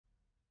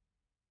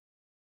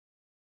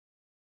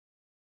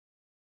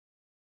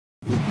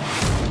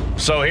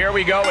So here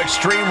we go,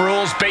 Extreme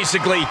Rules.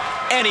 Basically,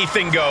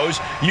 anything goes.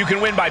 You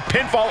can win by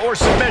pinfall or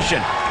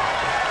submission.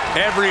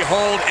 Every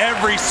hold,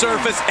 every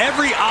surface,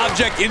 every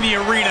object in the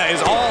arena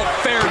is all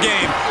fair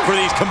game for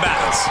these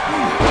combatants.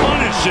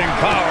 Punishing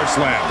power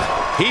slam.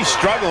 He's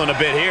struggling a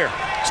bit here.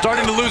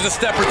 Starting to lose a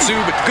step or two,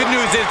 but the good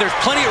news is there's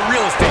plenty of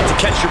real estate to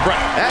catch your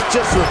breath. That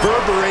just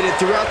reverberated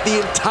throughout the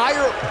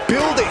entire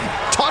building.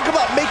 Talk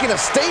about making a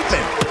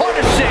statement.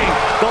 Punishing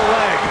the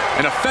leg.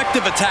 An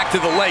effective attack to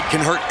the leg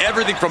can hurt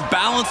everything from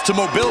balance to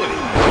mobility.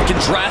 It can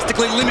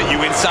drastically limit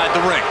you inside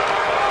the ring.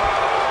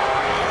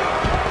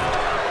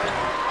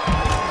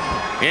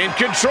 In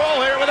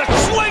control here with a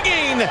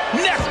swinging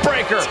neck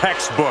breaker.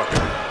 Textbook.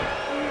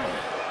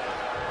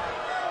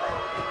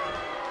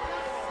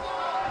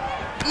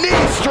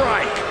 Knee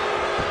strike.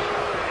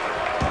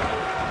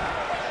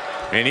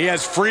 And he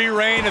has free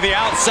reign to the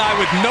outside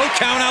with no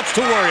countouts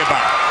to worry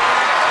about.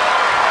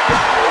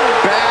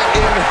 Bat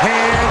in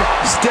hand,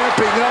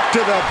 stepping up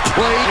to the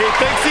plate. He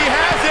thinks he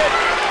has it.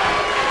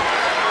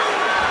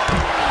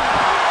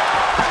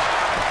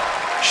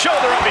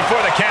 Shoulder up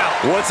before the count.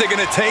 What's it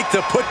going to take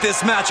to put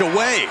this match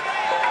away?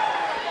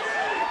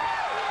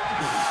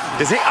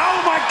 Is he? Oh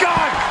my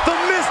God! The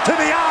miss to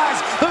the eyes!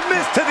 The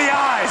miss to the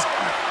eyes!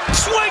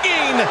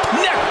 Swinging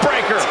neck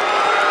breaker.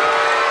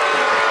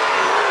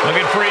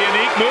 Looking for a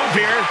unique move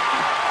here.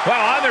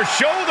 Wow, on their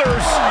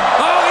shoulders.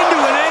 Oh, into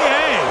an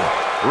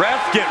AA.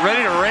 Ref, get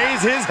ready to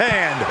raise his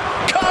hand.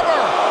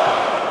 Cover.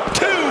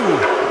 2.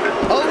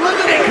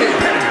 Eliminated.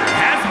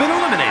 Has been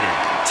eliminated.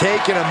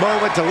 Taking a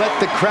moment to let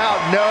the crowd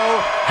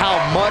know how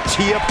much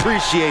he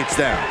appreciates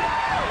them.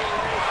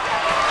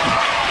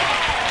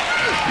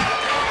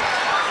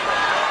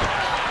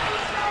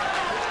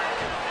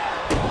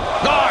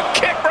 Oh,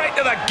 kick right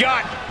to the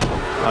gut.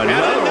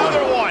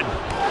 Another one.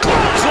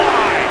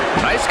 Clothesline.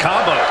 Nice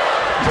combo.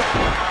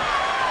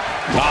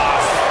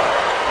 Off.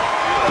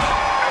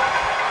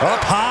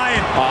 Up high.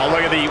 Oh,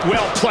 look at the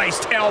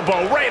well-placed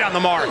elbow right on the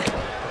mark.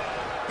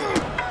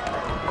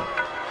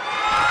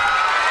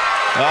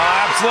 Oh,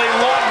 absolutely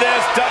love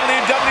this.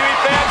 WWE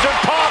fans are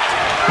pumped.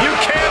 You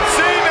can't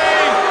see me.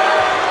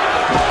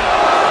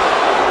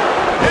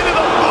 Into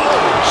the... Oh,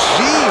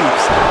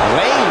 Jeez.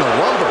 Laying the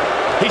lumber.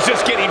 he's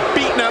just getting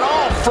beaten on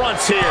all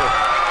fronts here.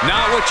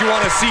 Not what you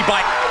want to see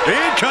by...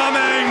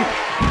 Incoming!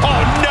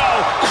 Oh, no.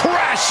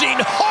 Crashing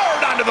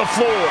hard onto the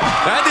floor.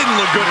 That didn't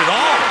look good at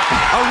all.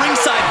 A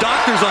ringside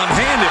doctor's on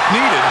hand if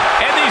needed.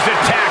 And these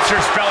attacks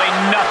are spelling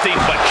nothing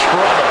but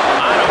trouble.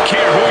 I don't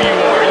care who you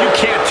are. You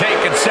can't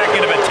take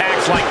consecutive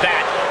attacks like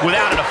that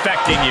without it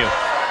affecting you.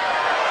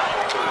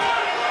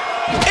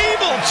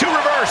 Able to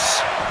reverse.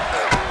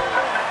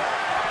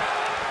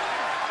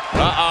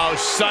 Uh-oh,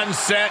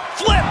 sunset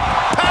flip.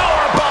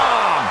 Powerbomb.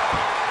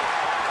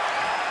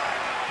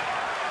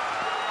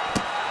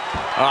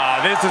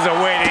 This is a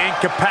way to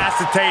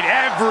incapacitate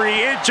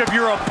every inch of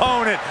your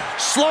opponent,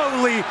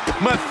 slowly,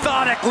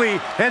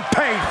 methodically, and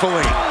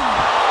painfully.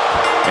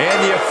 And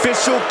the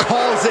official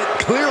calls it.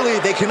 Clearly,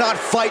 they cannot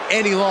fight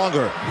any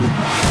longer.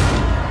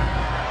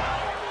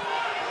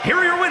 Here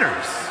are your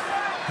winners,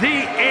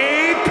 the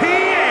APA.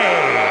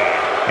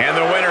 And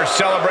the winners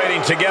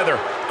celebrating together.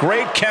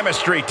 Great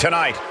chemistry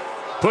tonight.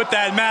 Put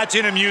that match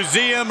in a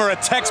museum or a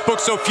textbook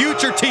so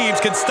future teams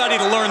can study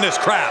to learn this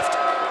craft.